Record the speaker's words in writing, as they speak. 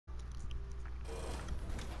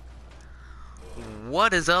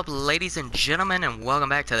What is up, ladies and gentlemen, and welcome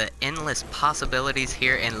back to the endless possibilities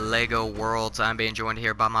here in LEGO Worlds. I'm being joined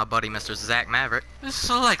here by my buddy, Mr. Zach Maverick. This is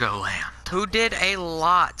Legoland. Who did a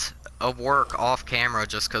lot of work off camera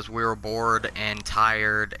just because we were bored and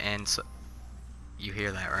tired and so... You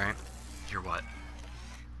hear that, right? Hear what?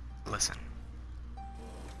 Listen. You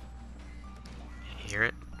hear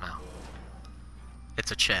it? No.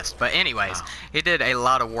 It's a chest. But anyways, Oh. he did a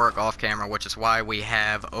lot of work off camera, which is why we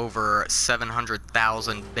have over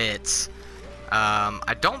 700,000 bits.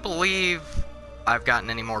 I don't believe I've gotten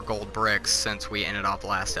any more gold bricks since we ended off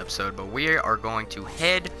last episode, but we are going to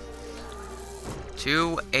head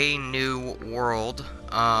to a new world.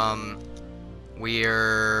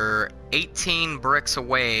 We're 18 bricks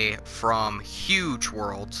away from huge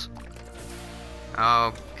worlds.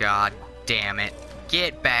 Oh, god damn it.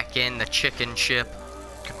 Get back in the chicken ship.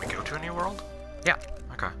 Can we go to a new world? Yeah.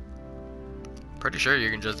 Okay. Pretty sure you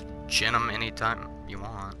can just gen them anytime you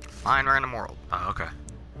want. Find random world. Oh, okay.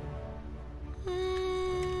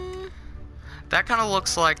 That kind of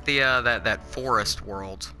looks like the that forest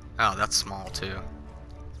world. Oh, that's small too.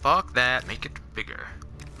 Fuck that. Make it bigger.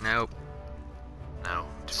 Nope. No.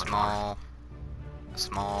 Too much Small.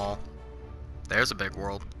 Small. There's a big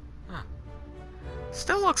world. Huh.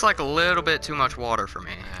 Still looks like a little bit too much water for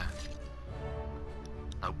me. Yeah.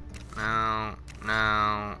 Nope. No.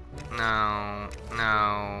 No. No.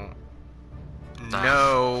 No. Ah.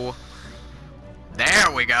 No.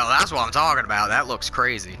 There we go. That's what I'm talking about. That looks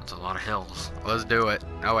crazy. There's a lot of hills. Let's do it.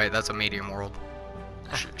 Oh wait, that's a medium world.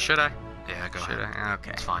 Should I? Yeah, go Should ahead. I?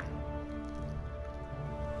 Okay. It's fine.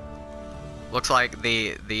 Looks like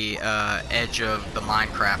the edge of the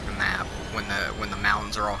Minecraft map when the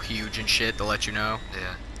mountains are all huge and shit to let you know.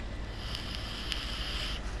 Yeah.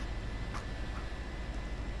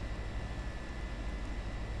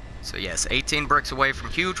 So yes, 18 bricks away from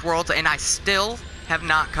huge worlds, and I still have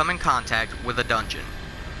not come in contact with a dungeon.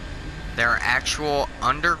 There are actual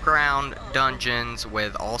underground dungeons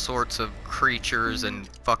with all sorts of creatures and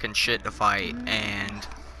fucking shit to fight, and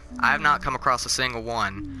I have not come across a single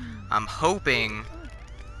one. I'm hoping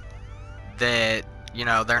that, you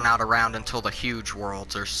know, they're not around until the huge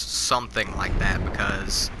worlds or something like that,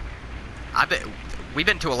 because we've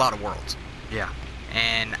been to a lot of worlds. Yeah.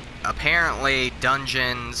 And apparently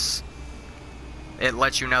dungeons, it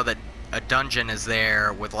lets you know that a dungeon is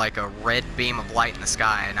there with like a red beam of light in the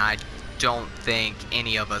sky, and I don't think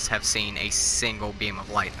any of us have seen a single beam of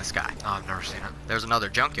light in the sky. Oh, I've never seen it. There's another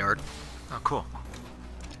junkyard. Oh, cool.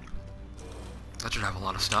 That should have a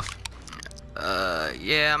lot of stuff.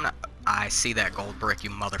 Yeah, I'm not... I see that gold brick, you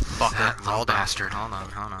motherfucker. That little Hold on. bastard. Hold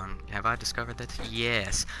on. Have I discovered that?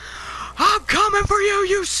 Yes. I'm coming for you,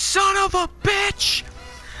 you son of a bitch!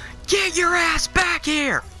 Get your ass back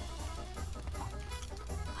here!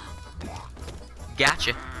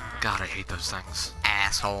 Gotcha, God, I hate those things.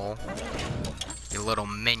 asshole. You little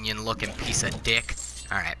minion-looking piece of dick.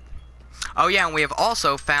 Alright. Oh yeah, and we have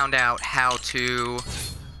also found out how to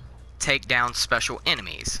take down special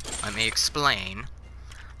enemies. Let me explain.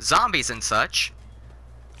 Zombies and such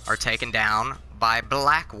are taken down by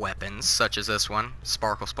black weapons, such as this one.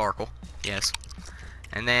 Sparkle, sparkle. Yes.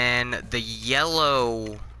 And then the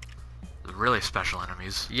yellow... The really special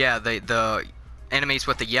enemies. Yeah, the enemies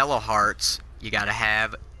with the yellow hearts, you gotta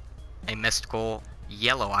have a mystical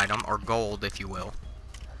yellow item, or gold, if you will.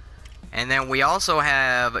 And then we also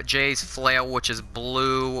have Jay's flail, which is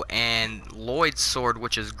blue, and Lloyd's sword,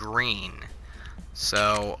 which is green.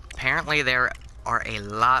 So, apparently there are a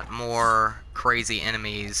lot more crazy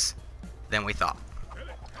enemies than we thought.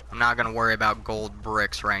 I'm not going to worry about gold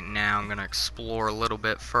bricks right now. I'm going to explore a little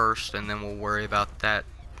bit first, and then we'll worry about that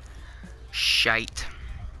shite.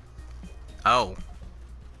 Oh.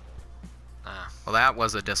 Well, that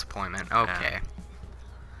was a disappointment. Okay. Yeah.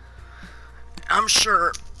 I'm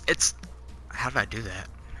sure it's... How did I do that?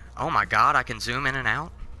 Oh my god, I can zoom in and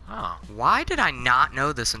out? Oh. Why did I not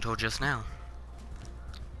know this until just now?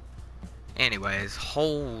 Anyways,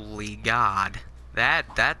 holy god.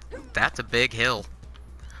 That's a big hill.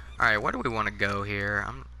 Alright, where do we want to go here?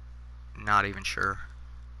 I'm not even sure.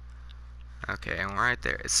 Okay, I'm right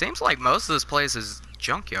there. It seems like most of this place is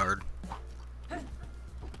junkyard.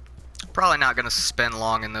 Probably not going to spend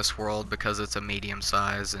long in this world because it's a medium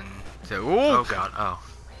size and... Oh god, oh.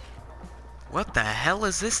 What the hell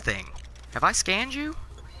is this thing? Have I scanned you?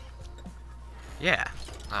 Yeah.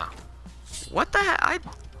 Oh. What the heck?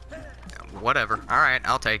 Whatever. Alright,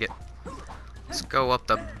 I'll take it. Let's go up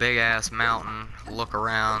the big ass mountain, look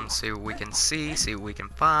around, see what we can see what we can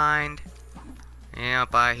find.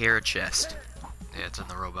 Yep, I hear a chest. Yeah, it's in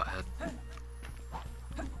the robot head.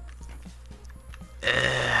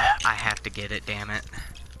 I have to get it, damn it.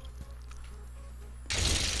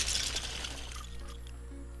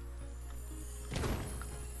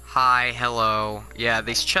 Hi, hello. Yeah,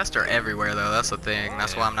 these chests are everywhere, though. That's the thing.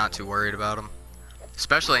 That's why I'm not too worried about them.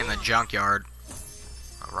 Especially in the junkyard.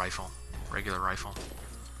 A rifle. Regular rifle.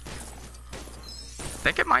 I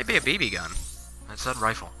think it might be a BB gun. It said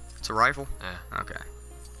rifle. It's a rifle? Yeah. Okay.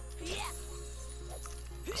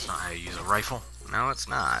 That's not how you use a rifle. No, it's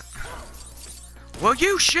not. Will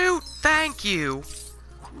you shoot? Thank you.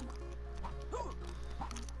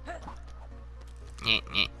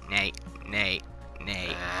 Nay.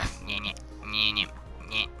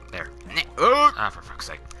 There. Oh, Ah, for fuck's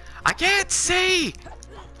sake. I can't see.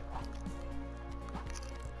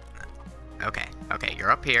 Okay,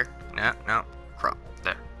 you're up here. No, crop.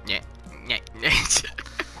 There. Yeah.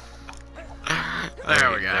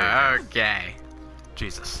 There we go. Okay.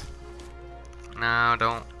 Jesus.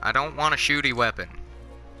 No, I don't want a shooty weapon.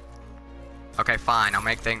 Okay, fine. I'll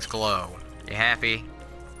make things glow. You happy?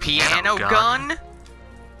 Piano gun?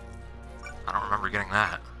 I don't remember getting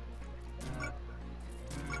that.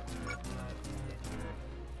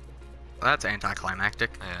 Well, that's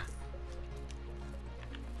anticlimactic. Yeah.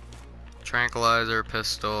 Tranquilizer,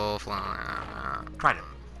 pistol, Trident.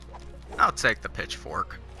 I'll take the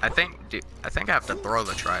pitchfork. I think I have to throw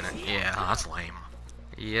the trident. Yeah. Oh, that's lame.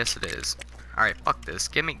 Yes, it is. All right, fuck this.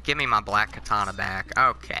 Give me my black katana back.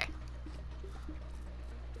 Okay.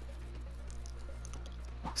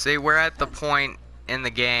 See, we're at the point in the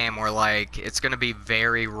game where like it's gonna be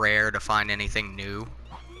very rare to find anything new.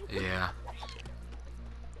 Yeah.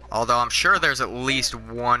 Although I'm sure there's at least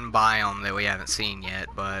one biome that we haven't seen yet,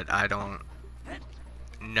 but I don't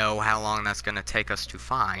know how long that's gonna take us to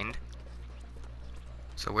find.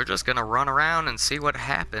 So we're just gonna run around and see what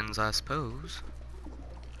happens, I suppose.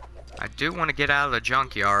 I do want to get out of the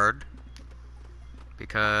junkyard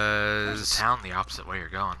because there's a town the opposite way you're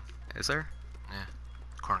going. Is there? Yeah,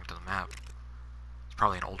 according to the map. It's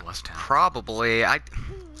probably an Old West town. Probably.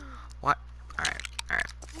 What? Alright.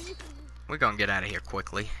 We're gonna get out of here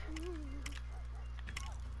quickly.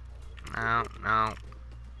 No.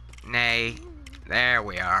 Nay. There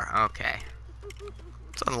we are. Okay.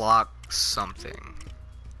 Let's unlock something.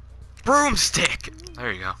 Broomstick!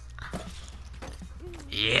 There you go.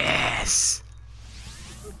 Yes!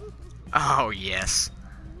 Oh, yes.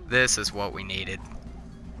 This is what we needed.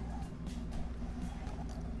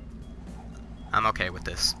 I'm okay with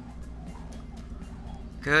this.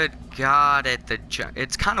 Good God,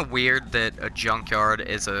 it's kind of weird that a junkyard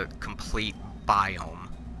is a complete biome.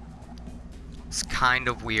 It's kind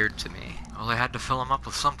of weird to me. Well, they had to fill them up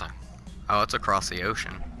with something. Oh, it's across the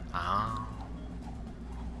ocean. Oh.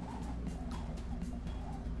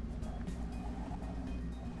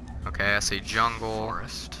 Okay, I see jungle.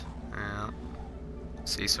 Forest. Yeah.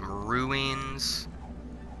 See some ruins.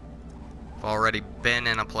 I've already been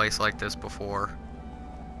in a place like this before.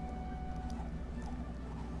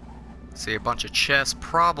 See a bunch of chests,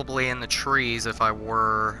 probably in the trees if I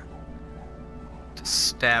were to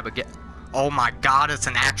stab again. Oh my God, it's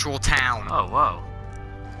an actual town. Oh, whoa.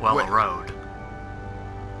 Well, a road.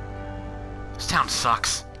 This town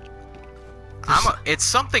sucks. It's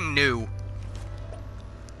something new.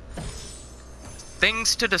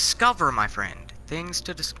 Things to discover, my friend. Things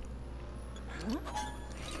to discover.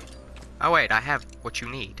 Oh wait, I have what you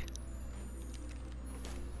need.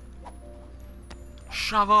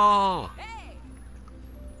 Shovel!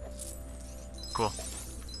 Cool.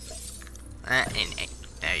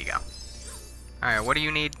 There you go. Alright, what do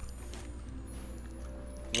you need?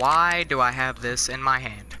 Why do I have this in my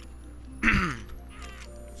hand?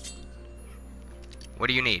 What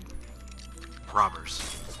do you need? Robbers.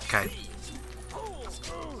 Okay.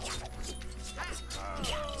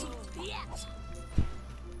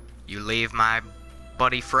 You leave my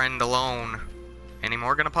buddy friend alone. Any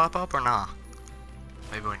more gonna pop up or nah?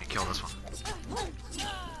 Maybe when you kill this one.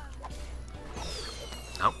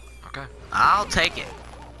 Nope. Okay. I'll take it.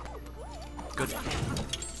 Good.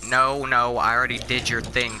 No, I already did your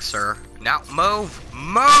thing, sir. Now, move!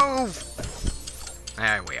 Move!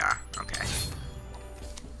 There we are. Okay.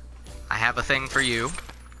 I have a thing for you.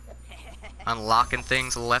 Unlocking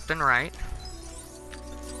things left and right.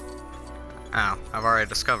 Oh, I've already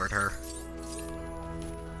discovered her.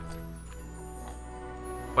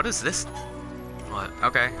 What is this? What?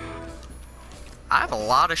 Okay. I have a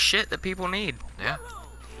lot of shit that people need. Yeah.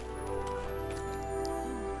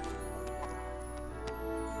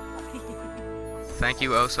 Thank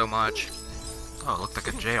you oh so much. Oh, it looked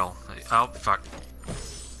like a jail. Oh, fuck.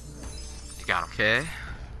 You got him. Okay.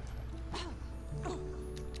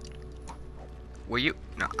 Will you?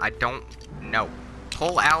 No, I don't. No.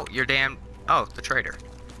 pull out your damn... Oh, the trader.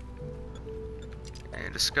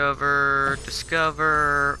 And discover...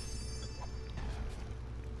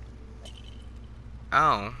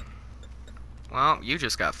 Oh. Well, you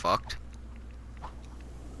just got fucked.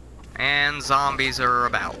 And zombies are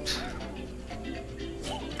about.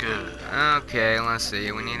 Good. Okay, let's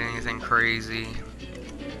see. We need anything crazy.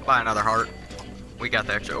 Buy another heart. We got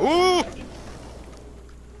that. Ooh!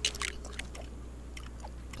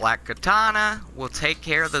 Black Katana will take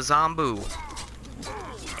care of the Zombu.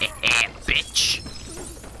 Bitch.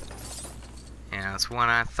 Yeah, that's what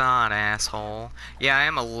I thought, asshole. Yeah, I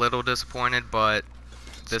am a little disappointed, but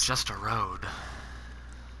It's just a road.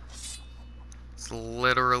 it's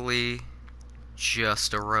literally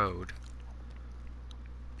just a road.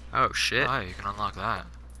 Oh, shit. Oh, you can unlock that.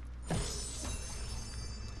 The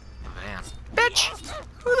van. Bitch!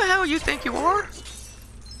 Who the hell you think you are?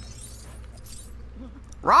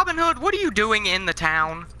 Robin Hood, what are you doing in the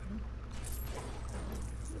town?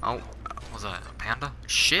 Oh, Was that a panda?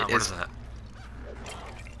 shit Oh, what is that?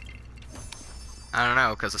 I don't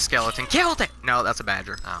know, because a skeleton killed it! No, that's a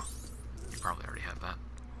badger. Oh. You probably already have that.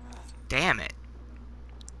 Damn it.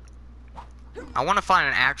 I want to find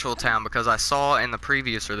an actual town, because I saw in the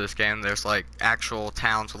previews for this game, there's like actual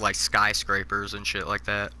towns with like skyscrapers and shit like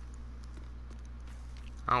that.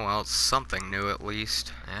 Oh well, it's something new at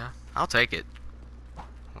least. Yeah? I'll take it.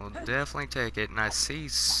 We'll definitely take it. And I see...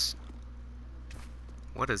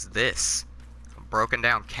 What is this? A broken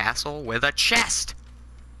down castle with a chest!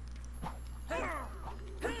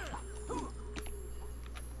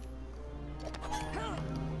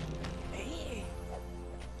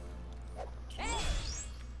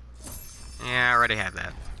 Yeah, I already have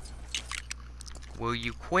that. Will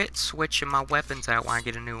you quit switching my weapons out when I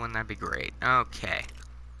get a new one? That'd be great. Okay.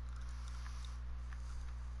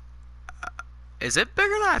 Is it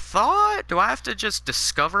bigger than I thought? Do I have to just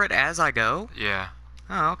discover it as I go? Yeah.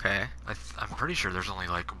 Oh, okay. I'm pretty sure there's only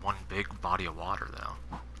like one big body of water,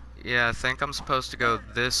 though. Yeah, I think I'm supposed to go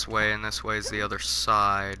this way, and this way is the other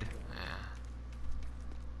side.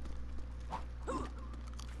 Yeah.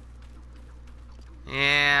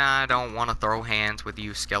 Yeah, I don't want to throw hands with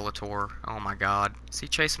you, Skeletor. Oh my god. Is he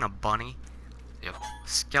chasing a bunny? Yep.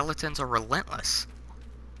 Skeletons are relentless.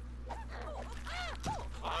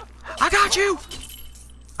 I got you!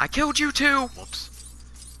 I killed you too! Whoops.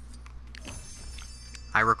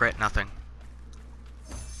 I regret nothing.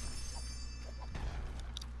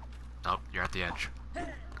 Nope, you're at the edge.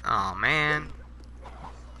 Oh man.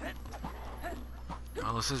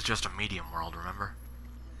 Well, this is just a medium world, remember?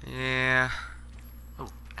 Yeah. Oh,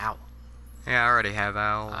 ow. Yeah, I already have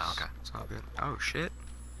owls. Oh, okay. It's all good. Oh shit.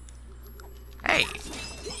 Hey!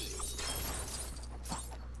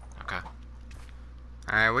 Okay.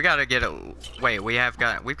 Alright, we gotta get a... Wait, we've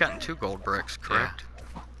gotten 2 gold bricks, correct?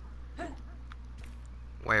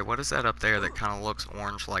 Wait, what is that up there that kind of looks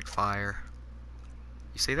orange like fire?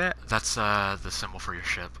 You see that? That's the symbol for your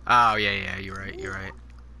ship. Oh, yeah, you're right.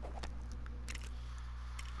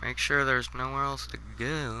 Make sure there's nowhere else to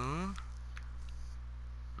go.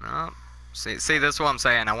 Nope. See, this is what I'm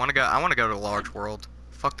saying. I want to go to large world.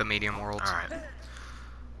 Fuck the medium worlds. Alright.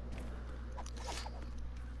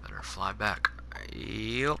 Better fly back.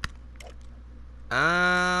 Yep.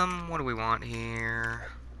 What do we want here?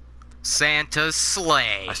 Santa's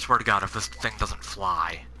sleigh. I swear to God, if this thing doesn't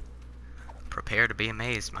fly. Prepare to be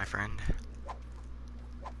amazed, my friend.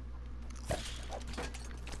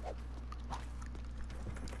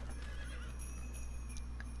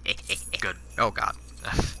 Good. Oh god.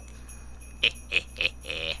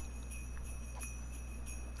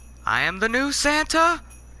 I am the new Santa?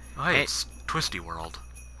 Oh, hey, Hey. it's Twisty World.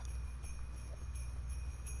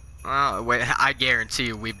 Oh, wait, I guarantee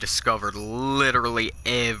you we've discovered literally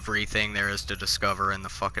everything there is to discover in the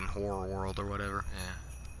fucking horror world or whatever. Yeah.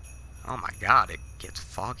 Oh my god, it gets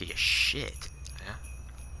foggy as shit. Yeah.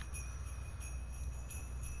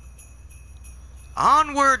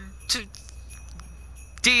 Onward to...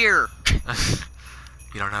 Deer!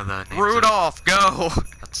 You don't know the names of- Rudolph, go!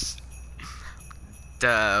 That's...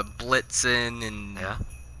 Blitzen and... Yeah?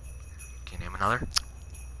 Can you name another?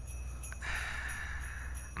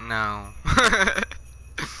 No.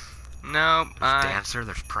 No. There's Dancer,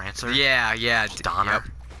 there's Prancer. Yeah. Donner.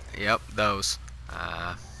 Yep, those.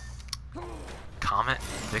 Comet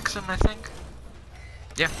Vixen, I think?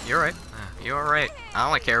 Yeah, you're right. Yeah. You're right. I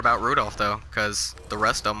only care about Rudolph, though, because the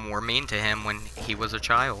rest of them were mean to him when he was a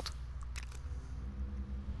child.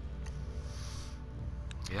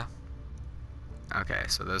 Yeah. Okay,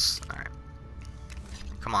 so this... Alright.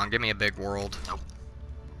 Come on, give me a big world. Nope.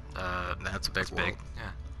 That's a big world. Big.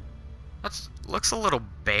 Yeah. That's... Looks a little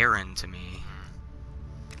barren to me.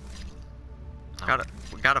 No,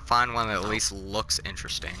 We gotta find one that at least looks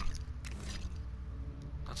interesting.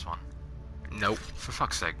 that's one. Nope. For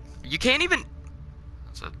fuck's sake. You can't even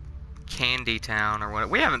That's it. Candy Town or what?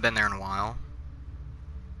 We haven't been there in a while.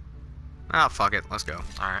 Oh fuck it, let's go.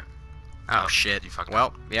 Alright. Oh Oh, shit. you fucked Well,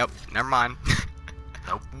 up. yep. Never mind.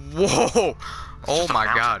 Nope. Whoa! Oh just a my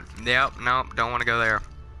mountain. god. Yep. Nope. Don't want to go there.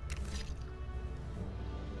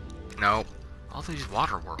 Nope. All these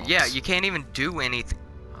water worlds. Yeah, you can't even do anything.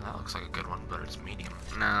 Oh, that looks like a good one, but it's medium.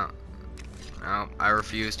 No. No. I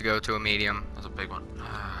refuse to go to a medium. That's a big one.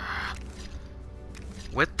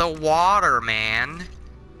 With the water, man.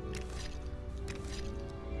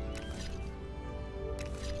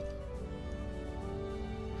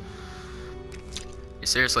 You're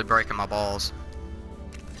seriously breaking my balls.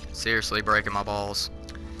 Seriously breaking my balls.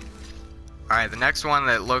 Alright, the next one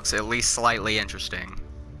that looks at least slightly interesting.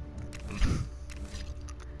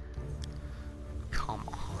 Come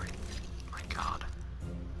on. My god.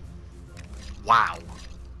 Wow.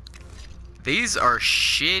 These are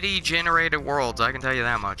shitty generated worlds, I can tell you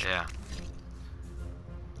that much. Yeah.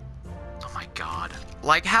 Oh my god.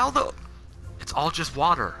 Like, how the... It's all just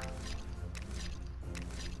water.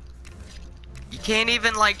 You can't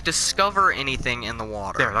even, like, discover anything in the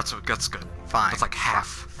water. There, that's good. Fine. That's like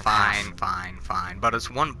half. and Fine, half. fine. But it's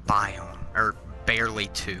one biome. Or barely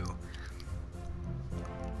two.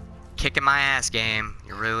 Kicking my ass, game.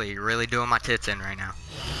 You're really doing my tits in right now.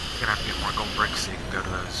 You're gonna have to get more gold bricks so you can go to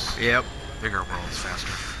those Yep. bigger worlds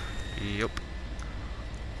faster. Yep.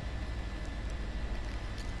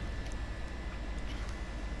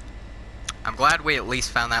 I'm glad we at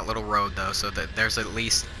least found that little road, though, so that there's at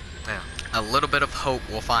least Yeah. a little bit of hope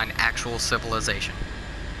we'll find actual civilization.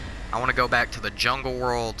 I want to go back to the jungle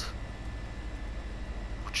world,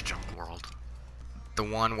 Which jungle world? the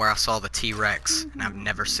one where I saw the T-Rex, and I've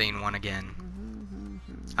never seen one again.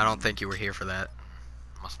 I don't think you were here for that,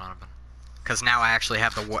 Must not have been. because now I actually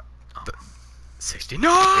have the what? Oh. The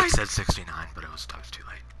 69. It said 69, but it was too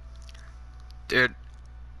late. Dude,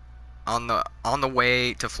 on the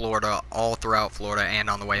way to Florida, all throughout Florida, and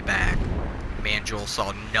on the way back, me and Joel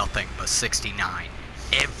saw nothing but 69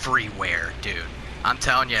 everywhere, dude. I'm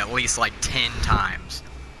telling you, at least like 10 times.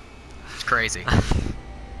 It's crazy.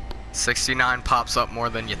 69 pops up more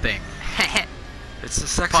than you think. It's a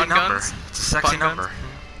sexy Pun number. guns? It's a sexy Pun guns? number.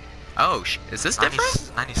 Oh, is this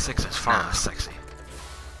different? 96 is far Nah. less sexy.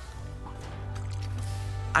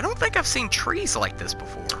 I don't think I've seen trees like this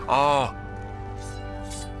before. Oh,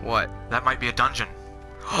 What? that might be a dungeon.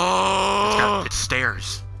 Oh! It's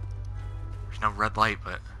stairs. There's no red light,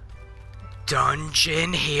 but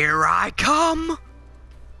Dungeon, here I come!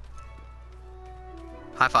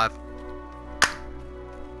 High five.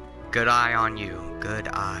 Good eye on you. Good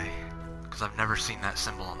eye. because I've never seen that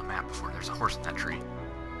symbol on the map before. There's a horse in that tree.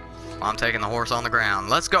 Well, I'm taking the horse on the ground.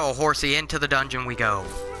 Let's go, horsey. Into the dungeon we go.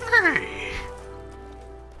 Hey.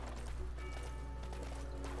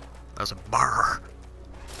 That was a bar.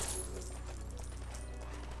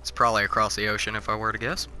 It's probably across the ocean if I were to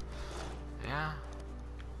guess. Yeah.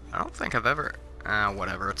 I don't think I've ever...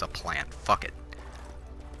 whatever. It's a plant. Fuck it.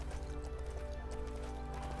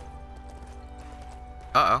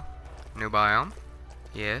 Uh-oh. New biome.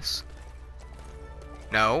 Yes.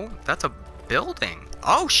 No, that's a building.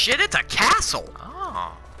 Oh shit, it's a castle!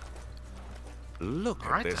 Oh. Look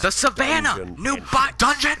Alright at this The savannah! dungeon New entrance.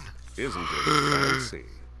 dungeon! Isn't it fancy?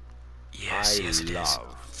 Yes, I yes it is.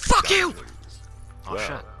 love Fuck you! dungeons. Oh, well,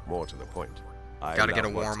 shit. more to the point. I Gotta get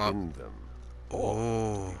love a warm what's up. in them.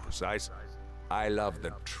 Oh. Precise. I love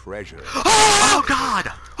the treasure. Oh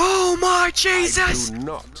God! Oh my I Jesus! do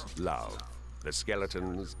not love the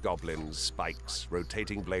skeletons, goblins, spikes,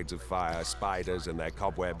 rotating blades of fire, spiders and their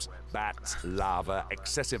cobwebs, bats, lava,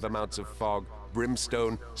 excessive amounts of fog,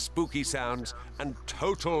 brimstone, spooky sounds, and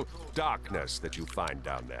total darkness that you find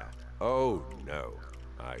down there. Oh no,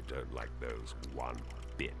 I don't like those one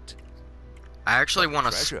bit. I actually want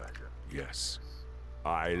to Treasure? Yes.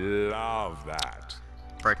 I love that.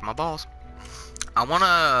 break my balls. I want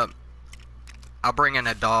to... I'll bring in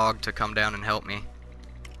a dog to come down and help me.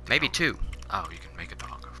 Maybe two. Oh, you can make a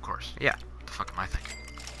dog, of course. Yeah. What the fuck am I thinking?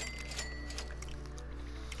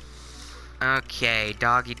 Okay,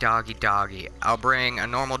 doggy, doggy, doggy. I'll bring a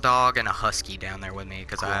normal dog and a husky down there with me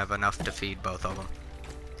because I have enough to feed both of them.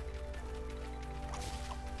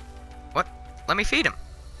 What? Let me feed him.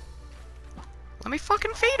 Let me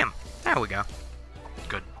fucking feed him. There we go.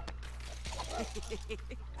 Good. The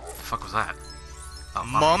fuck was that? Oh,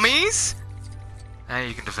 Mummies? Hey,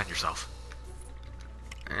 you can defend yourself.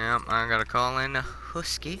 Yep, I gotta call in a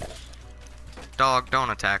husky. Dog, don't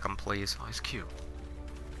attack him, please. Oh, he's cute.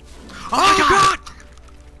 Oh, God!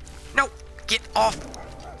 No! Get off!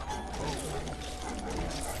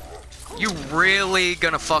 You really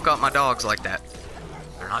gonna fuck up my dogs like that?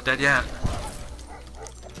 They're not dead yet.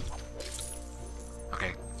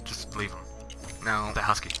 Okay, just leave them. No. The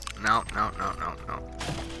husky. No.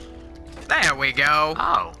 There we go.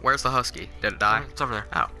 Oh. Where's the husky? Did it die? It's over there.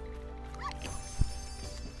 Oh.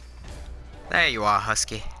 There you are,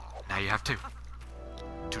 husky. Now you have two.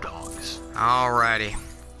 2 dogs. Alrighty.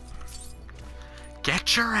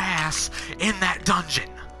 Get your ass in that dungeon.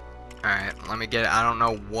 Alright, let me get... I don't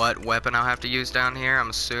know what weapon I'll have to use down here.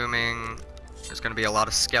 I'm assuming there's going to be a lot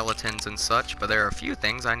of skeletons and such, but there are a few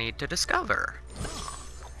things I need to discover.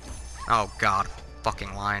 Oh god,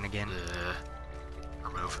 fucking lion again.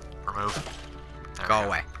 Remove. There Go we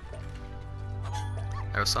away.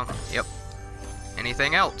 There was something. Yep.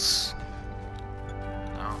 Anything else?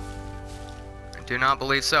 No. I do not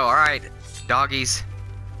believe so. Alright, doggies.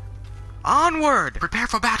 Onward! Prepare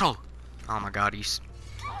for battle. Oh my god,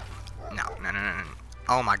 No.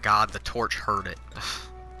 Oh my god, the torch hurt it.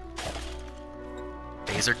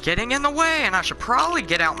 These are getting in the way, and I should probably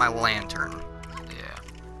get out my lantern. Yeah.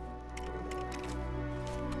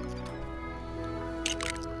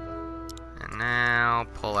 And now,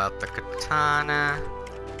 pull out the katana.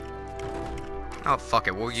 Oh, fuck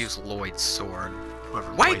it, we'll use Lloyd's sword.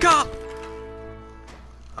 Whoever Wake played up!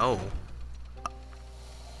 Oh.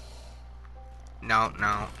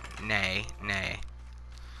 No. Nay.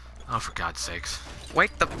 Oh, for God's sakes.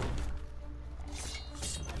 Wake the...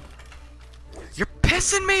 You're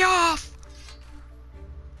pissing me off!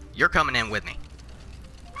 You're coming in with me.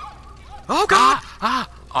 Oh, God!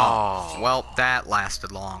 Oh. Well, that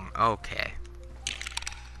lasted long. Okay.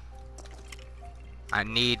 I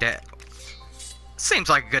need to... Seems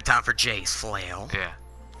like a good time for Jay's flail. Yeah.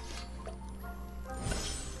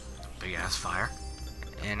 Big ass fire.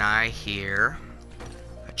 And I hear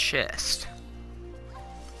a chest.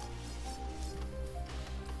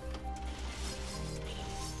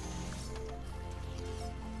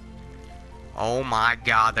 Oh my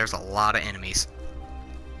god, there's a lot of enemies.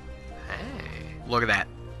 Hey. Look at that.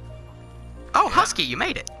 Oh, Yeah. Husky, you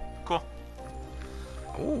made it. Cool.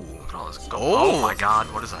 Ooh. Look at all this gold. Oh. Oh my God,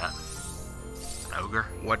 what is that? An ogre?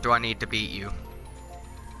 What do I need to beat you?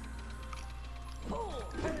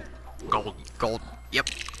 Gold. Gold. Yep.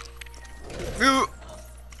 Ooh.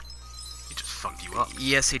 He just fucked you up.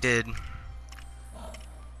 Yes, he did.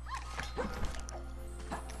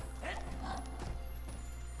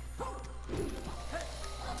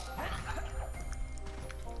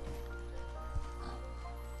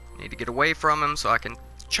 Need to get away from him so I can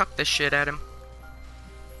chuck this shit at him.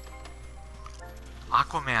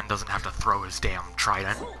 Aquaman doesn't have to throw his damn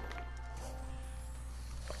trident.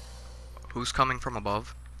 Who's coming from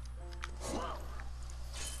above?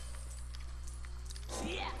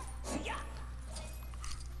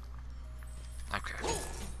 Okay.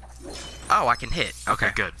 Oh, I can hit.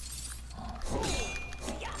 Okay, good.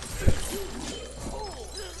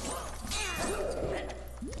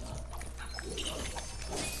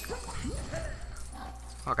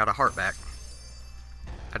 Oh, I got a heart back.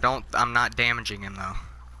 I'm not damaging him though. I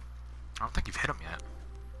don't think you've hit him yet.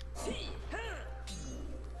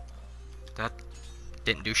 That...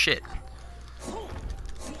 Didn't do shit.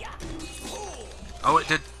 Oh, it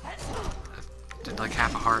did. It did like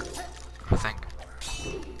half a heart, I think.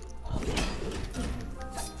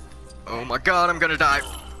 Oh my god, I'm gonna die.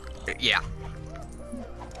 Yeah.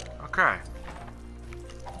 Okay.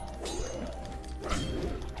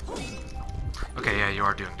 Okay, yeah, you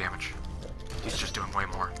are doing damage. He's just doing way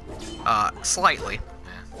more. Slightly.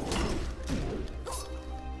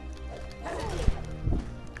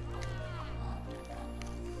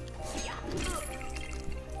 Yeah.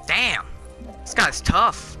 Damn. This guy's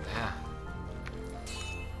tough. Yeah.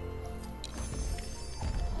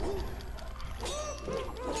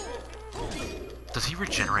 Does he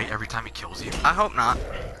regenerate every time he kills you? I hope not.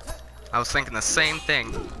 I was thinking the same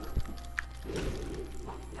thing.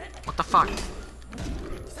 What the fuck?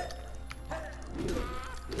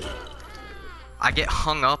 I get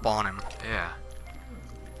hung up on him. Yeah.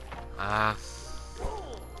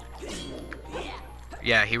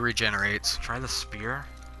 Yeah, he regenerates. Try the spear.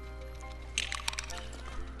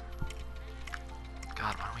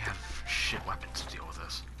 God, why don't we have shit weapons to deal with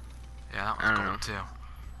this? Yeah, that I one's don't gold too.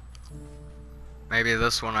 Maybe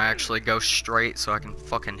this one I actually go straight so I can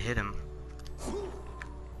fucking hit him.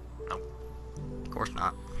 Nope. Of course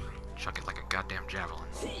not. Chuck it like a goddamn javelin.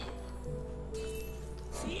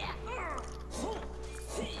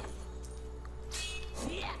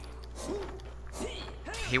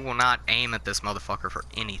 He will not aim at this motherfucker for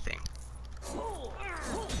anything.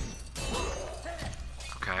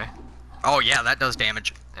 Okay. Oh yeah, that does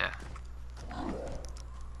damage. Yeah.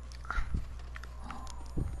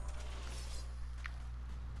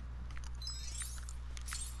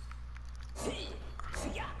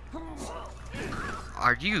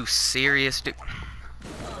 Are you serious, dude?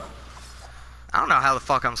 I don't know how the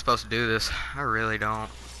fuck I'm supposed to do this. I really don't.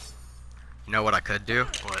 You know what I could do?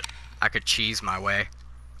 What? I could cheese my way.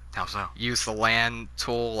 How so? Use the land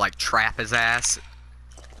tool, like trap his ass,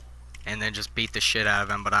 and then just beat the shit out of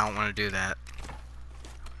him, but I don't want to do that.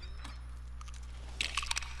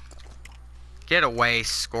 Get away,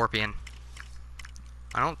 Scorpion.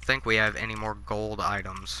 I don't think we have any more gold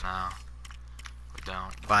items. No. We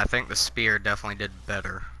don't. But I think the spear definitely did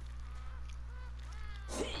better.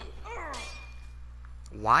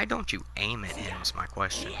 Why don't you aim at him is my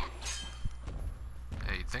question.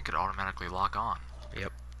 Yeah, you'd think it'd automatically lock on.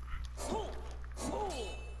 Yep.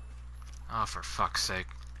 Oh, for fuck's sake.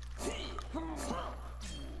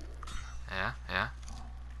 Yeah, yeah.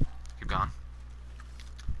 Keep going.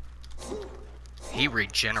 He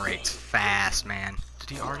regenerates fast, man. Did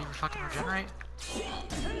he already fucking regenerate?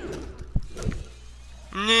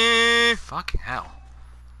 Nah. Fucking hell.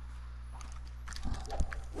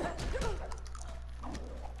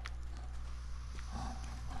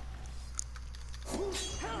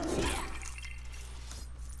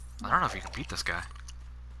 I don't know if you can beat this guy.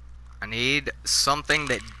 I need something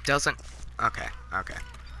that doesn't... Okay, okay.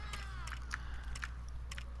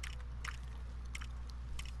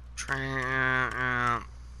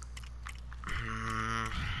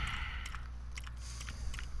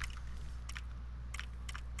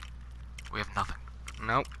 We have nothing.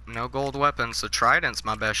 Nope, no gold weapons, so Trident's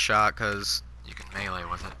my best shot, because... You can melee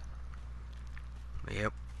with it.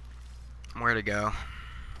 Yep. Where'd it go?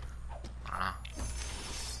 I don't know.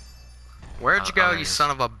 Where'd you go, there you it is. son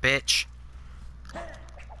of a bitch?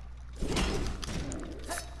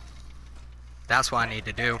 That's what I need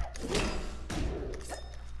to do.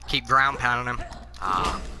 Keep ground pounding him.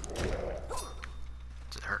 Ah.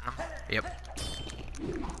 Is it hurting him? Yep.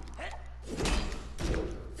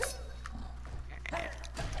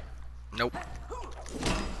 Nope.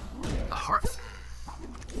 The heart.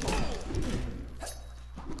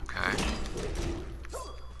 Okay.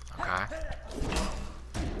 Okay.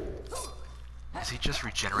 Is he just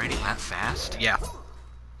regenerating that fast? Yeah.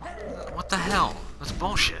 What the hell? That's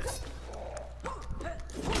bullshit.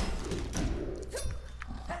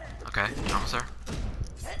 Okay, almost there.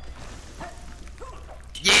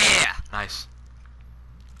 Yeah! Nice.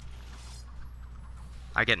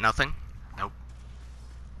 I get nothing? Nope.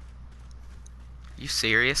 You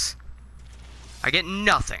serious? I get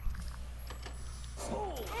nothing.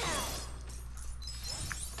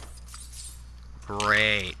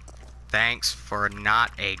 Great. Thanks for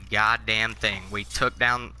not a goddamn thing. We took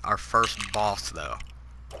down our first boss, though.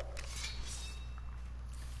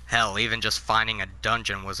 Hell, even just finding a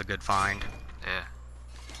dungeon was a good find. Yeah.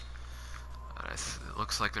 But it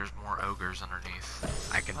looks like there's more ogres underneath.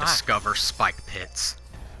 I can Hi. discover spike pits.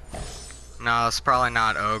 No, it's probably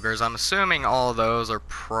not ogres. I'm assuming all those are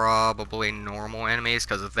probably normal enemies,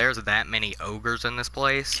 because if there's that many ogres in this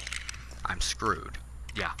place, I'm screwed.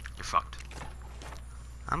 Yeah, you're fucked.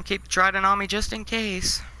 I'm keep Trident on me just in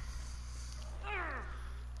case.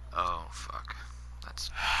 Oh, fuck. That's...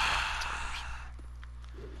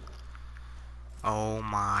 Oh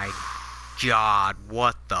my god,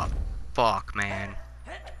 what the fuck, man.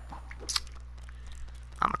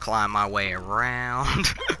 I'm gonna climb my way around.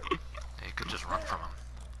 Yeah, you could just run from him.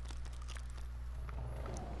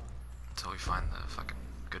 Until we find the fucking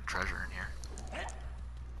good treasure in here.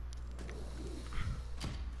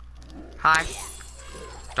 Hi.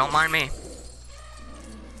 Don't mind me.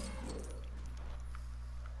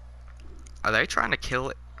 Are they trying to kill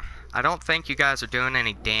it? I don't think you guys are doing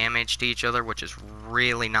any damage to each other, which is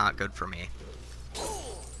really not good for me.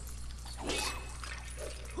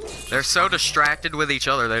 They're so distracted with each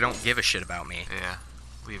other, they don't give a shit about me. Yeah,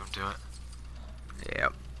 leave him to it.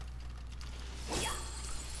 Yep.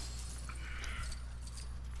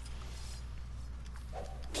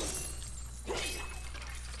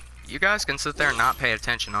 You guys can sit there and not pay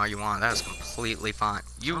attention all you want. That is completely fine.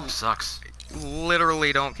 You Oh, sucks.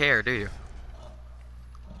 literally don't care, do you?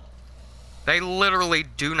 They literally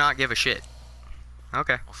do not give a shit.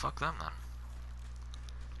 Okay. Well, fuck them then.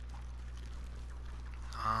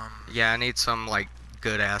 Yeah, I need some, like,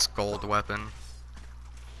 good-ass gold weapon.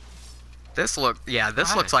 This looks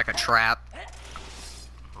Hi. like a trap.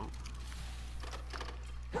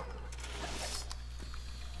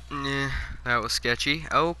 Nah, that was sketchy.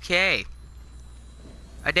 Okay.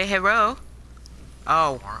 A day hero.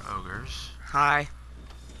 Oh, More ogres. hi.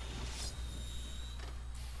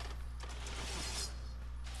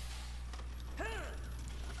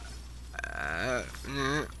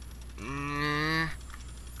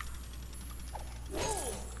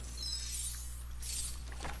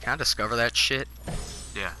 Can I discover that shit?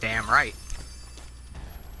 Yeah. Damn right.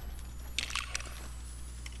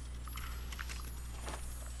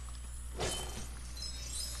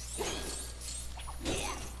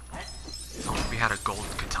 If we had a gold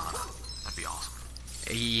katana, that'd be awesome.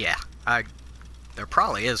 Yeah. There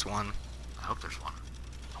probably is one. I hope there's one.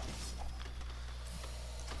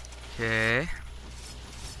 Okay.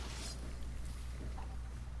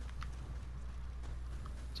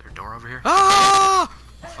 Is there a door over here? Ah!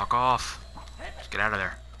 Fuck off. Just get out of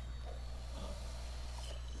there.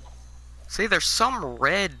 See, there's some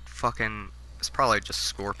red fucking... It's probably just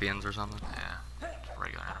scorpions or something. Yeah. Just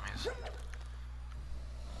regular enemies.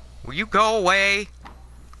 Will you go away?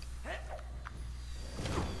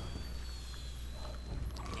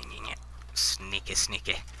 Sneaky,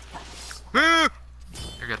 sneaky. Ah!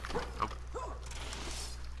 You're good. Oh,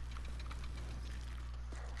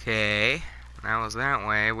 Okay. That was that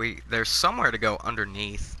way. There's somewhere to go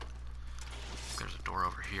underneath. there's a door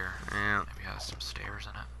over here. Yeah. Maybe it has some stairs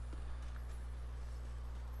in it.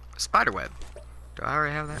 Spiderweb. Do I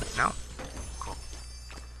already have that? No. Cool.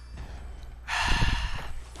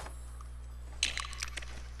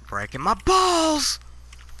 Breaking my balls!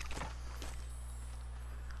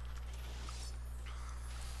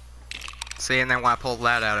 See, and then when I pull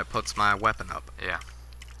that out, it puts my weapon up. Yeah.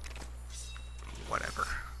 Whatever.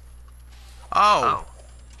 Oh!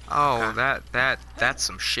 Oh, Okay. that's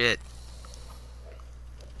some shit.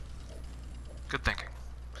 Good thinking.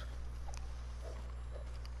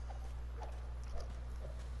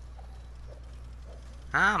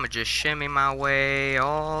 I'ma just shimmy my way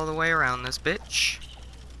all the way around this bitch.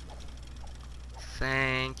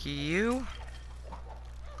 Thank you.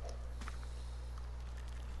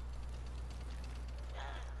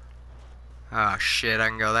 Oh shit, I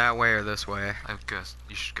can go that way or this way. I guess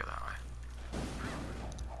you should go that way.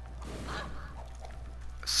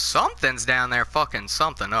 Something's down there fucking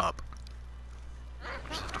something up. We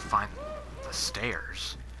just have to find the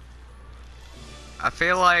stairs. I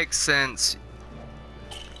feel like since...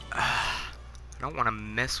 I don't want to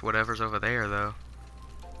miss whatever's over there though.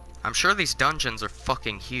 I'm sure these dungeons are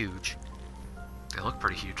fucking huge. They look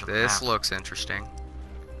pretty huge on the This map. looks interesting.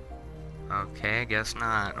 Okay, I guess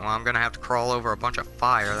not. Well, I'm gonna have to crawl over a bunch of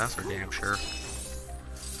fire, that's for damn sure.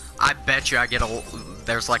 I bet you I get a...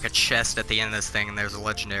 There's like a chest at the end of this thing and there's a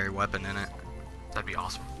legendary weapon in it. That'd be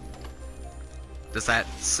awesome. Does that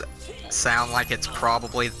sound like it's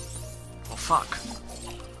probably... Well, fuck.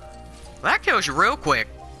 That kills you real quick.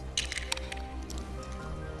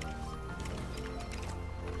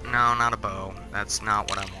 No, not a bow. That's not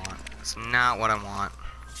what I want. That's not what I want.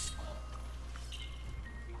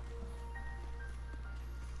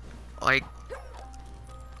 Like,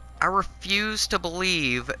 I refuse to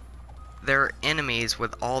believe there are enemies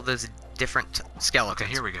with all those different skeletons.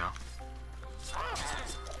 Okay, here we go.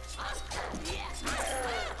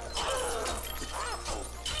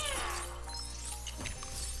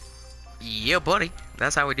 Yeah, buddy.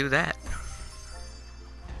 That's how we do that.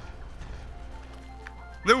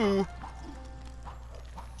 No.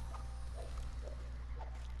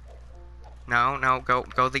 No, no, go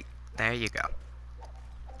the... There you go.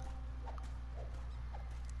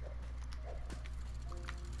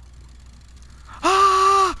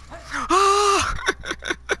 Ah! Ah!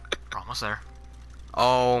 We're almost there.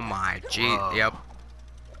 Oh my gee, Whoa. yep.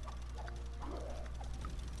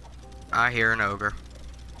 I hear an ogre.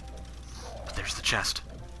 But there's the chest.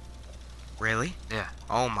 Really? Yeah.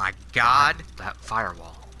 Oh my god. That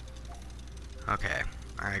firewall. Okay.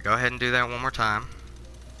 Alright, go ahead and do that one more time.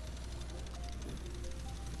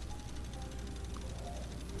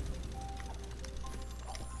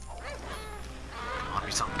 Come on,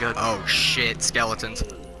 be something good. Oh shit, skeletons. Be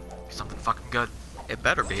something fucking good. It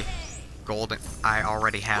better be. Golden. I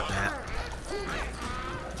already have that.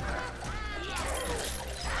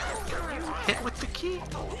 Hit with the key.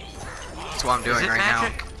 That's what I'm doing Is it right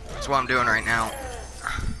magic? now. That's what I'm doing right now.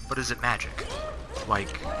 But is it magic?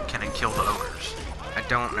 Like, can it kill the ogres? I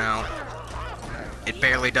don't know. It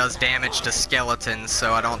barely does damage to skeletons,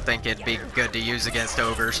 so I don't think it'd be good to use against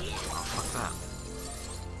ogres. Oh, fuck that.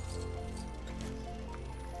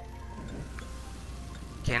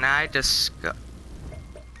 Can I discuss...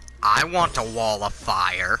 I want a wall of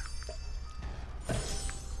fire. The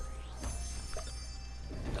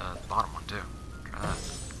bottom one, too. Try that.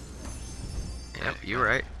 Yep, Yeah, you're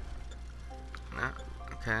right. No,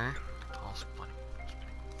 okay. Tall splinter.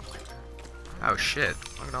 Oh shit,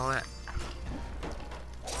 look at all that.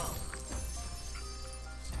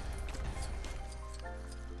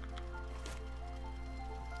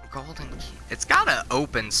 Golden key. It's gotta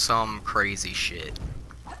open some crazy shit.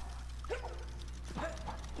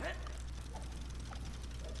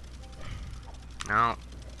 No.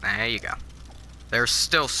 There you go. There's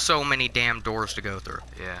still so many damn doors to go through.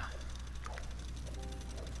 Yeah.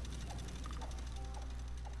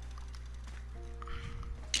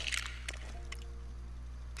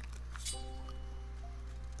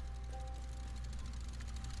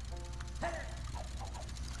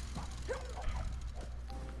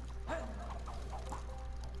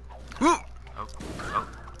 Woo! Oh, oh.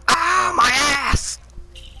 Ah, my ass!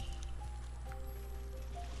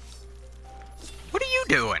 What are you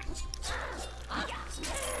doing?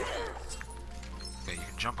 Okay, you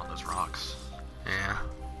can jump on those rocks. Yeah.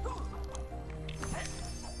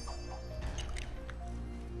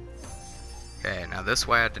 Okay, now this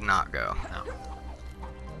way I did not go. No.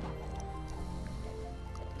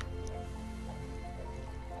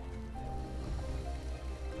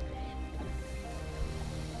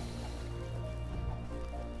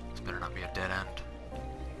 This better not be a dead end.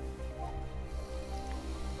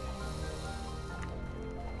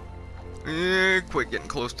 Quit getting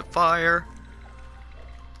close to fire.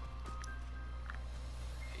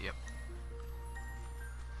 Yep.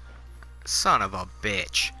 Son of a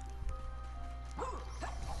bitch.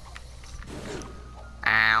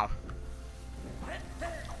 Ow.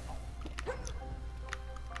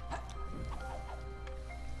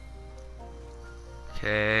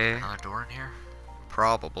 Okay, Another door in here?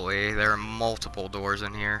 probably. There are multiple doors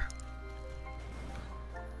in here.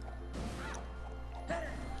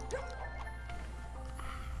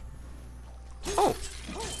 Oh!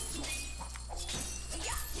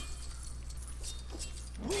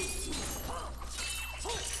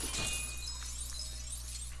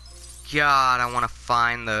 God, I want to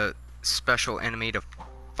find the special enemy to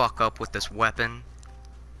fuck up with this weapon.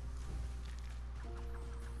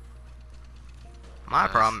 My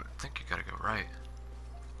problem. I think you gotta go right.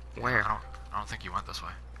 Where? I don't think you went this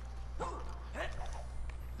way.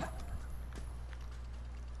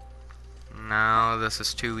 No, this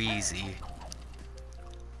is too easy.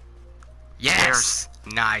 Yes!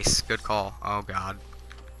 Nice. Good call. Oh god.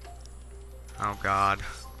 Oh god.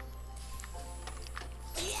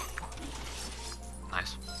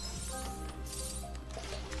 Nice.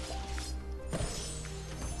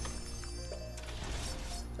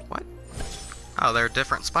 What? Oh, they're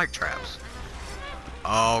different spike traps.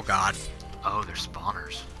 Oh god. Oh, they're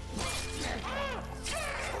spawners.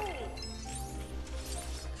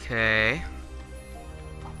 Okay.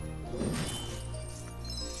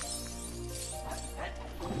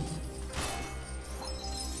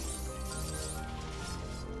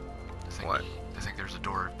 What? I think there's a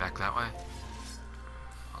door back that way.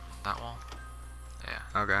 On that wall.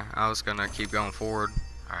 Yeah. Okay, I was gonna keep going forward.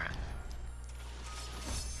 Alright.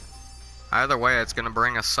 Either way, it's gonna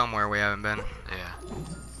bring us somewhere we haven't been. Yeah.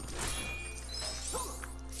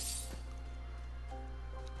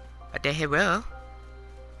 But they will.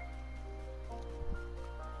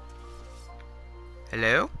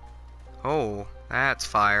 Hello? Oh, that's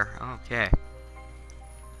fire. Okay.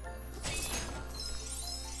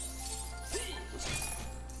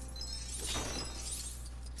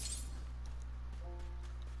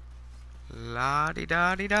 La di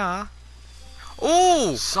da di da.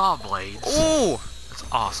 Oh! Saw blades. Oh! That's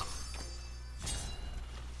awesome.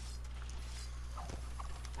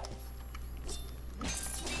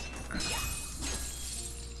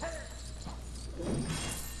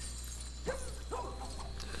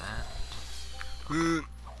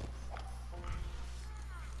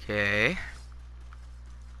 Okay.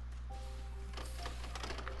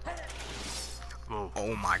 Whoa.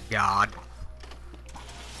 Oh my god.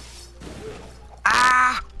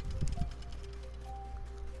 Ah!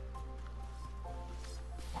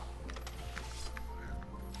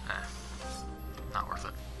 Not worth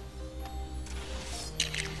it.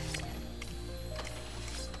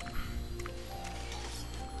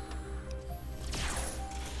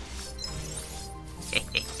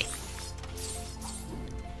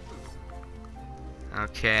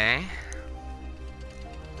 Okay.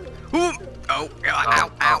 Ooh! Oh, ow,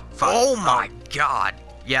 ow, oh, ow. fuck. Oh my god.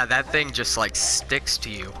 Yeah, that thing just like sticks to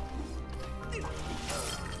you.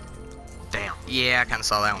 Damn. Yeah, I kind of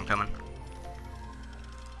saw that one coming.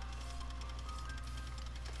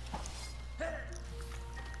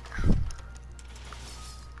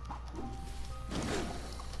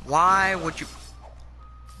 Why would you...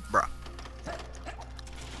 Bruh.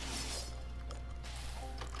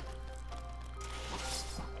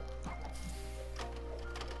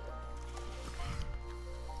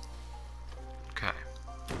 Okay.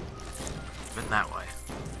 Been that way.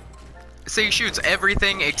 See, he shoots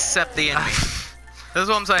everything except the enemy. That's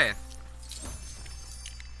what I'm saying.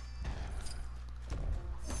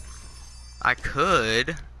 I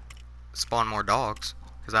could spawn more dogs,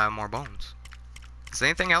 because I have more bones. Does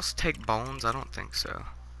anything else take bones? I don't think so.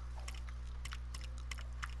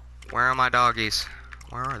 Where are my doggies?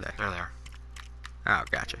 Where are they? They're there. Oh,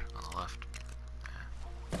 gotcha. On the left.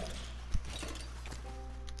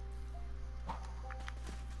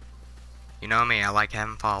 You know me, I like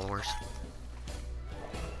having followers.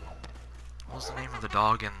 What was the name of the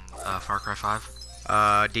dog in Far Cry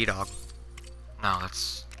 5? D-Dog. No,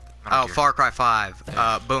 that's... Oh, Far Cry 5.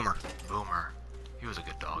 Yeah. Boomer. Boomer. He was a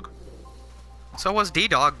good dog. So was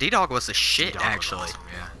D-Dog. D-Dog was the shit, D-Dog was actually. awesome,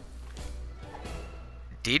 yeah.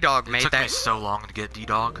 D-Dog It made took me that... so long to get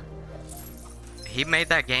D-Dog. He made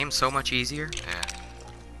that game so much easier.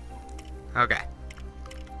 Yeah. Okay.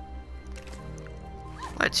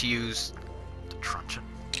 Let's use... The truncheon.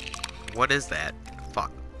 What is that?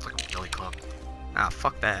 Fuck. It's like a billy club. Ah,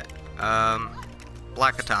 fuck that.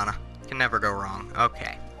 Black Katana. Can never go wrong.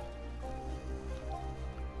 Okay.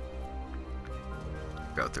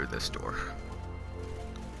 Go through this door.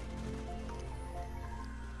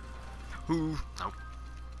 Ooh. Nope.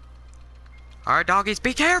 Alright, doggies,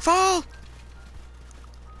 be careful!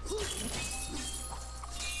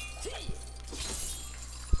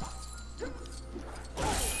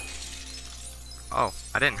 Oh,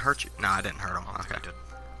 I didn't hurt you. No, I didn't hurt him. Okay. Good.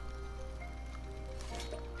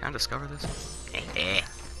 Can I discover this? Okay,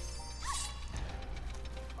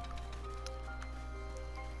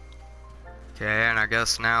 and I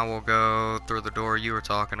guess now we'll go through the door you were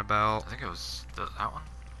talking about. I think it was that one.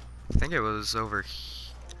 I think it was over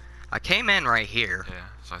here. I came in right here. Yeah,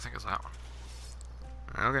 so I think it's that one.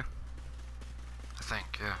 Okay. I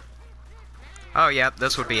think, yeah. Oh, yeah,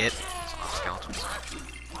 this would be it. It's a lot of skeletons.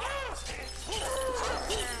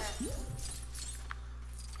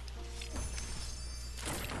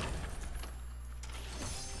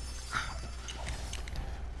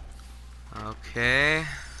 Okay.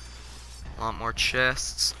 A lot more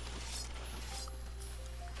chests.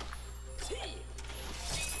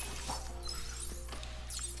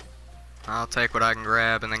 I'll take what I can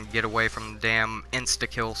grab and then get away from the damn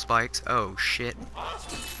insta-kill spikes. Oh, shit.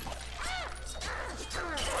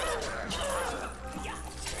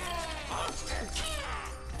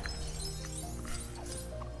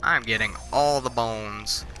 I'm getting all the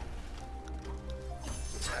bones.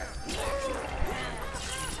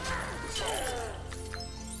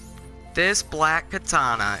 This black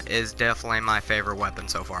katana is definitely my favorite weapon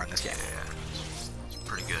so far in this game. Yeah, it's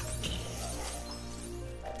pretty good.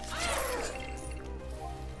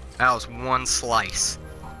 That was one slice.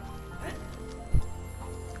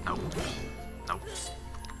 Nope. Nope.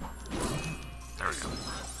 There we go.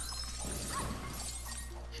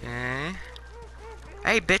 Okay.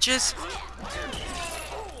 Hey, bitches!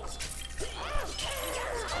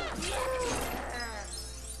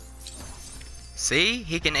 See?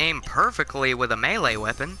 He can aim perfectly with a melee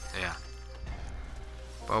weapon, Yeah.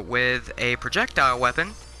 but with a projectile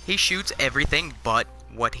weapon, he shoots everything but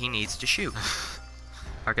what he needs to shoot.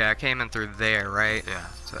 Okay, I came in through there, right? Yeah.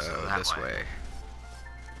 So, that this way.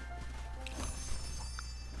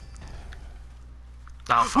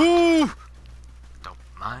 Oh, fuck. Ooh! Don't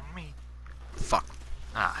mind me. Fuck.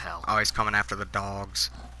 Ah, hell. Oh, he's coming after the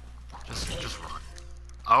dogs. Just run.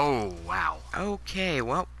 Oh, wow. Okay,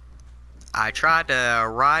 well, I tried to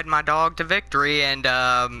ride my dog to victory, and,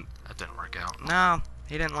 That didn't work out. no,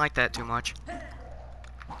 he didn't like that too much.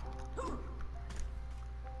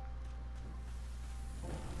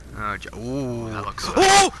 Oh, ooh. That looks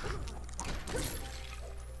Ooh!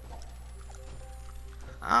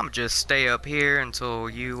 I'm just stay up here until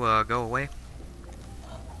you, go away.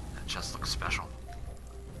 That chest looks special.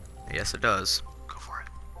 Yes, it does. Go for it.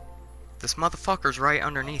 This motherfucker's right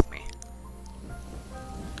underneath me.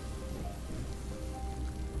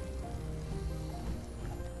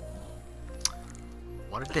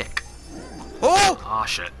 What a dick. Oh! Oh,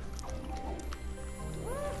 shit.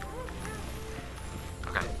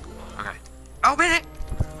 Okay. Okay. Open it!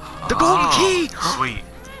 The golden key! Sweet.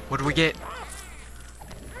 What do we get?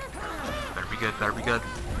 Better be good. Better be good.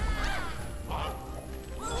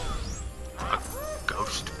 A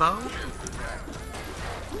ghost bow?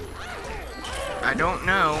 I don't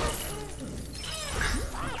know.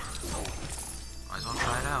 Might as well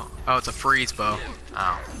try it out. Oh, it's a freeze bow.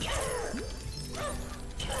 Oh.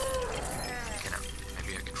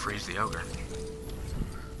 Maybe I can freeze the ogre.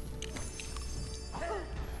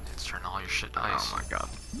 Let's turn all your shit to ice. Oh my god.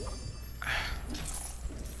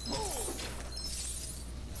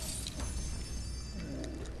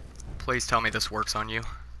 Please tell me this works on you.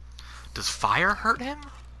 Does fire hurt him?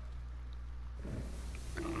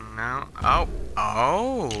 No. Oh.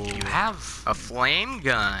 Oh. You have... A flame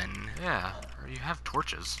gun. Yeah, You have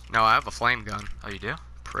torches. No, I have a flame gun. Oh, you do?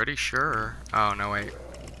 Pretty sure. Oh, no, wait.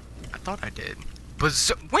 I thought I did.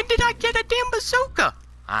 When did I get a damn bazooka?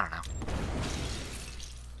 I don't know.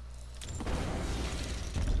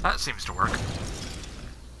 That seems to work.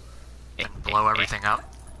 And blow everything up.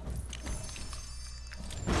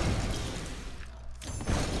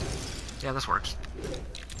 Yeah, this works.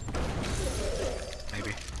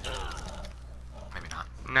 Maybe. Maybe not.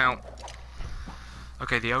 No.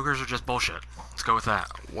 Okay, the ogres are just bullshit. Let's go with that.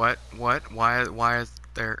 What? Why is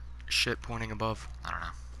there shit pointing above? I don't know.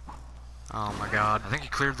 Oh my god. I think you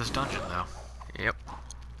cleared this dungeon, though. Yep.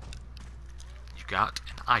 You got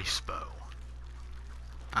an ice bow.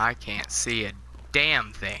 I can't see a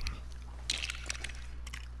damn thing.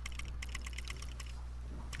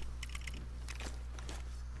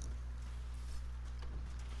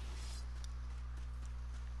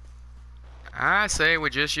 I say we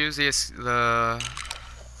just use the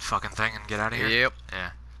Fucking thing and get out of here? Yep. Yeah.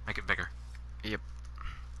 Make it bigger. Yep.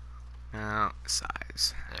 No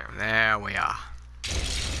size. There we are. Yeah.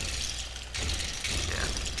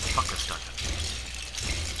 Fuck this dungeon.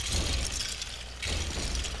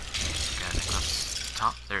 Okay, I think that's the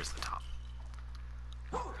top. There's the top.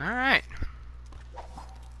 Alright.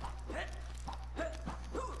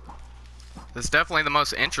 This is definitely the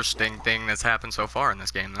most interesting thing that's happened so far in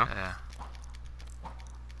this game, though. Yeah.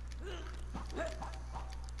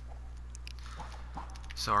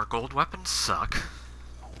 So our gold weapons suck.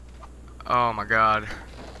 Oh my god.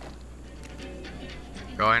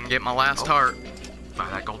 Go ahead and get my last heart. Buy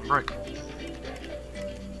that golden brick.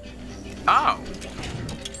 Oh!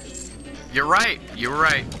 You're right. You were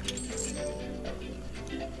right.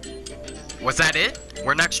 Was that it?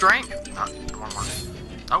 We're next rank? One more.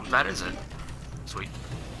 Oh, that is it. Sweet.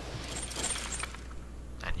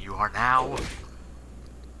 And you are now...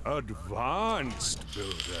 Advanced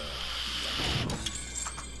builder.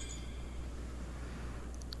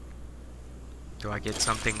 Do I get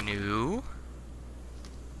something new?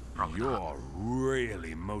 Probably You're not.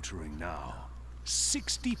 really motoring now.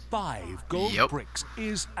 65 gold Yep. bricks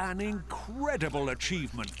is an incredible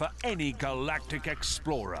achievement for any galactic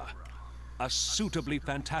explorer. A suitably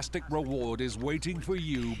fantastic reward is waiting for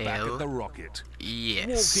you back Hell at the rocket.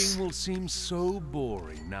 Yes. Walking will seem so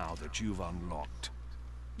boring now that you've unlocked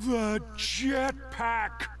the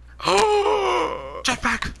jetpack.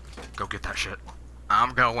 Jetpack! Go get that shit.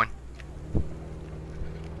 I'm going.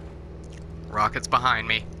 Rocket's behind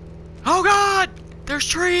me. Oh god! There's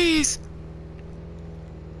trees!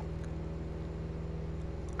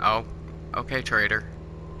 Oh. Okay, trader.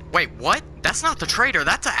 Wait, what? That's not the trader.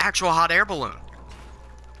 That's an actual hot air balloon.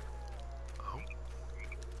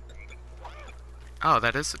 Oh,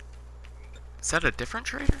 that is... Is that a different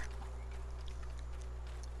trader?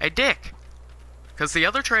 Hey, Dick! Because the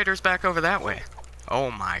other trader's back over that way.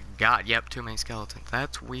 Oh my god. Yep, too many skeletons.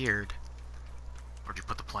 That's weird. Where'd you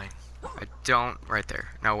put the plane? I don't... Right there.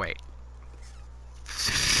 No, wait.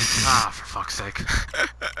 Ah, for fuck's sake.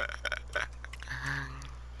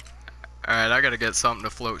 Alright, I gotta get something to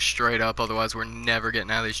float straight up, otherwise we're never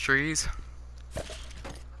getting out of these trees.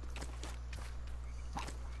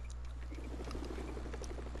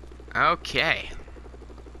 Okay.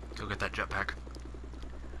 Go get that jetpack.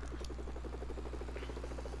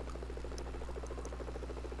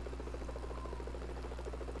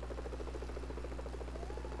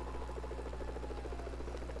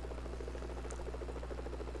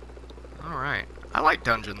 Alright. I like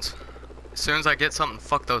dungeons. As soon as I get something,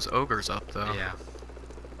 fuck those ogres up, though. Yeah.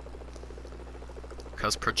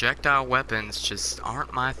 Because projectile weapons just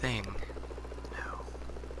aren't my thing. No.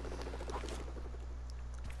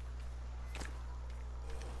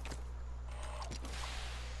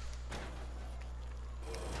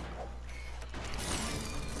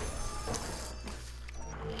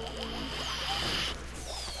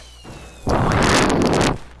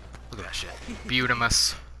 Look at that shit.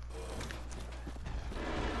 Beautimus.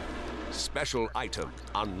 Special item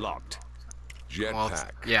unlocked. Well,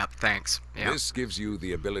 Jetpack. yeah, thanks. Yeah. This gives you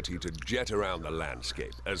the ability to jet around the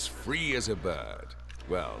landscape, as free as a bird.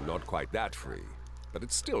 Well, not quite that free, but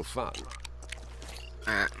it's still fun.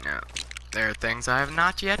 No. There are things I have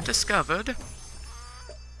not yet discovered.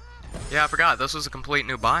 Yeah, I forgot. This was a complete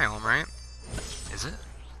new biome, right? Is it?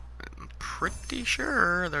 I'm pretty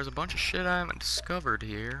sure there's a bunch of shit I haven't discovered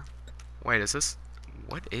here. Wait, is this...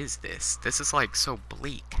 What is this? This is, like, so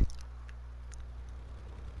bleak.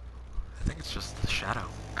 I think it's just the shadow.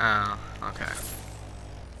 Oh, okay.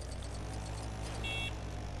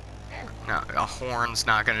 No, a horn's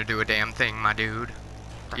not gonna do a damn thing, my dude.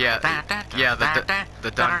 Yeah,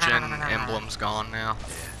 the dungeon emblem's gone now.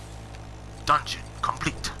 Dungeon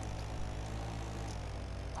complete.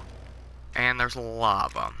 there's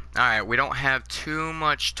lava. Alright, we don't have too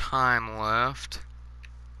much time left.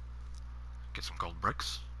 Get some gold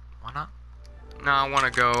bricks. Why not? No, I want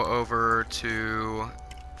to go over to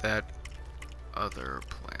that other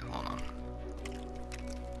place. Hold on.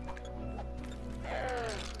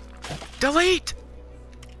 Delete!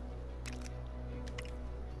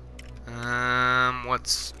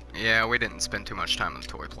 Yeah, we didn't spend too much time on the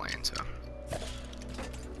toy plane, so.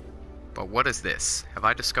 But what is this? Have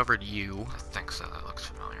I discovered you? I think so. That looks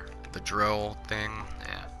familiar. The drill thing?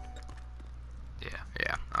 Yeah. Yeah.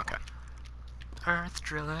 Yeah, okay. Earth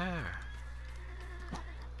driller.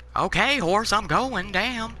 Okay, horse, I'm going,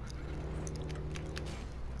 damn.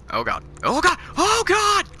 Oh god. Oh god! Oh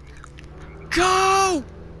god! Go!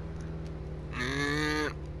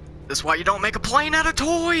 That's why you don't make a plane out of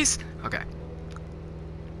toys! Okay.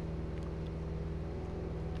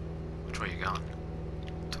 Which way you going?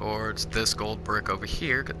 Towards this gold brick over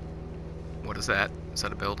here. What is that? Is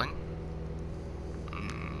that a building?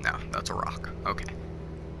 No, that's a rock. Okay.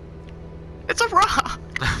 It's a rock!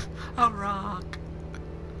 A rock.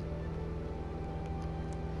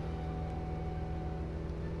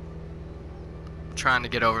 Trying to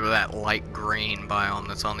get over to that light green biome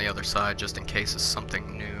that's on the other side just in case it's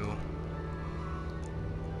something new.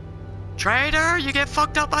 Trader, you get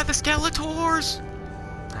fucked up by the Skeletors!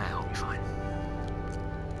 I'll be fine.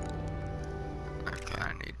 Okay,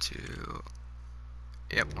 I need to...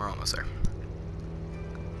 Yep, we're almost there.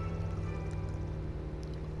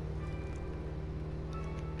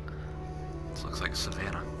 This looks like a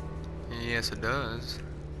savannah. Yes, it does.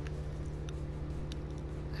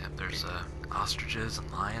 Yeah, there's ostriches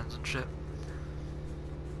and lions and shit.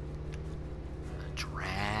 A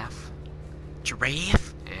giraffe.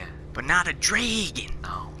 Giraffe? Yeah. But not a dragon!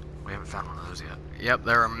 No, we haven't found one of those yet. Yep,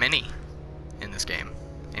 there are many in this game,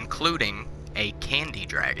 including a candy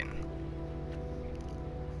dragon.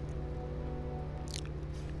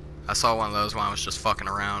 I saw one of those when I was just fucking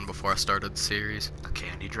around before I started the series. A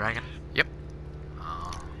candy dragon? Yep.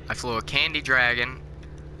 Oh. I flew a candy dragon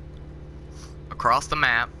across the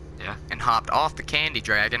map Yeah? and hopped off the candy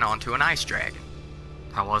dragon onto an ice dragon.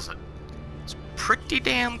 How was it? It's pretty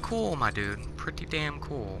damn cool, my dude. Pretty damn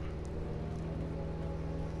cool.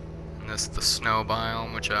 And this is the snow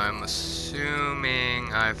biome, which I'm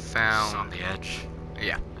assuming I've It's found. on the edge.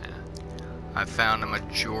 Yeah, Yeah. I've found a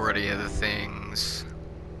majority of the things.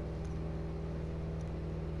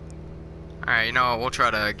 Alright, you know what? We'll try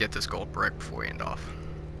to get this gold brick before we end off.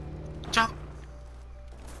 Jump!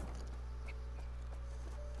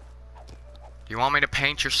 Do you want me to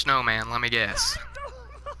paint your snowman? Let me guess.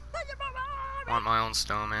 Want my own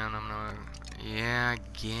snowman? I'm not... Yeah,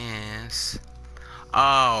 I guess.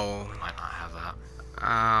 Oh. We might not have that.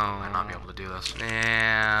 Oh. Might not be able to do this.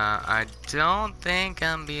 Yeah, I don't think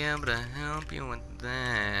I'll be able to help you with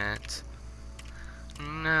that.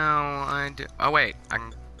 No, I do. Oh, wait. I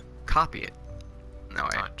can copy it. No,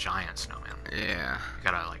 It's wait. not a giant snowman. Yeah. You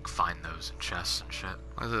gotta, like, find those in chests and shit.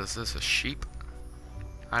 What is this? Is this a sheep?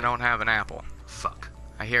 I don't have an apple. Fuck.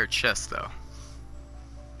 I hear a chest, though.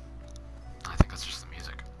 I think that's just the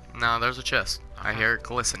music. No, there's a chest. I Okay. hear it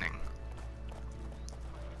glistening.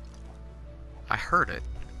 I heard it.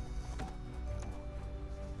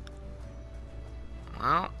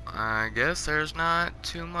 Well, I guess there's not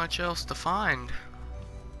too much else to find.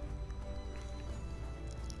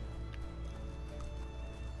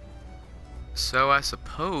 So I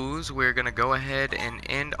suppose we're gonna go ahead and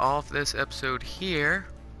end off this episode here.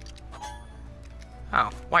 Oh,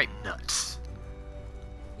 white. Nuts.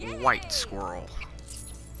 White squirrel.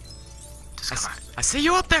 Discover. I see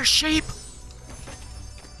you up there, sheep!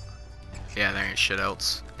 Yeah, there ain't shit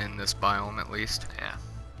else in this biome, at least. Yeah.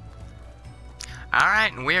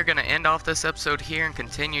 Alright, and we are going to end off this episode here and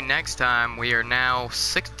continue next time. We are now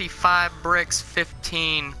 65 bricks,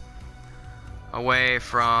 15 away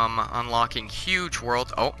from unlocking huge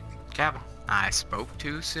worlds. Oh, Cabin. I spoke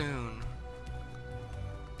too soon.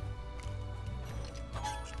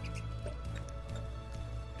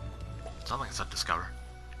 Something said discover.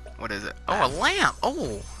 What is it? Oh, a lamp!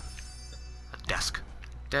 Oh! A desk.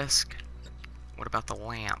 Desk. What about the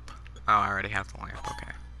lamp? Oh, I already have the lamp,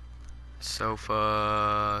 okay.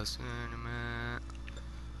 Sofa, cinema.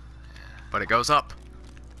 But it goes up.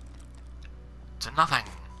 To nothing.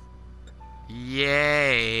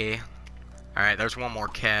 Yay! Alright, there's one more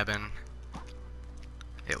cabin.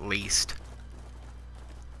 At least.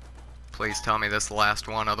 Please tell me this is the last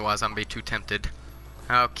one, otherwise I'm gonna be too tempted.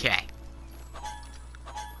 Okay.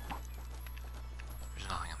 There's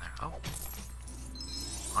nothing in there. Oh.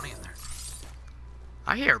 Money in there.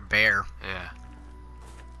 I hear a bear. Yeah.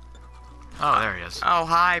 Oh, there he is. Oh,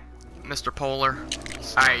 hi. Mr. Polar.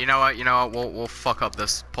 Alright, you know what? We'll fuck up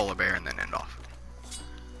this polar bear and then end off.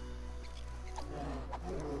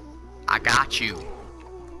 I got you.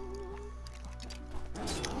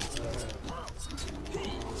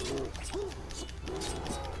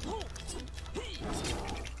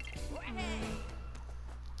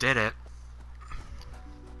 Did it.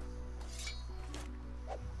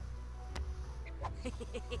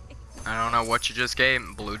 I don't know what you just gave,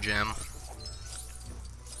 Blue Gem.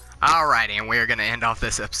 Alrighty, and we're gonna end off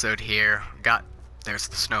this episode here. There's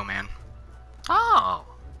the snowman. Oh.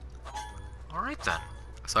 Alright then.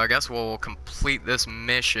 So I guess we'll complete this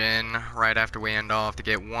mission right after we end off to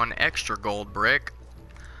get 1 extra gold brick.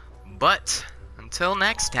 But until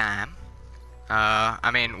next time, I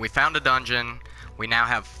mean, we found a dungeon. We now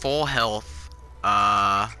have full health.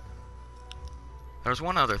 There's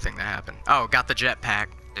one other thing that happened. Oh, got the jetpack.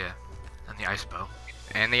 Yeah. And the ice bow.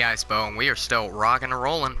 And the ice bow, and we are still rocking and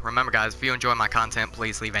rolling. Remember, guys, if you enjoy my content,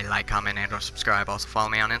 please leave a like, comment, and or subscribe. Also follow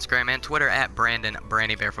me on Instagram and Twitter at Brandon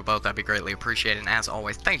Brandy Bear for both. That'd be greatly appreciated. And as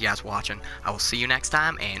always, thank you guys for watching. I will see you next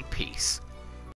time, and peace.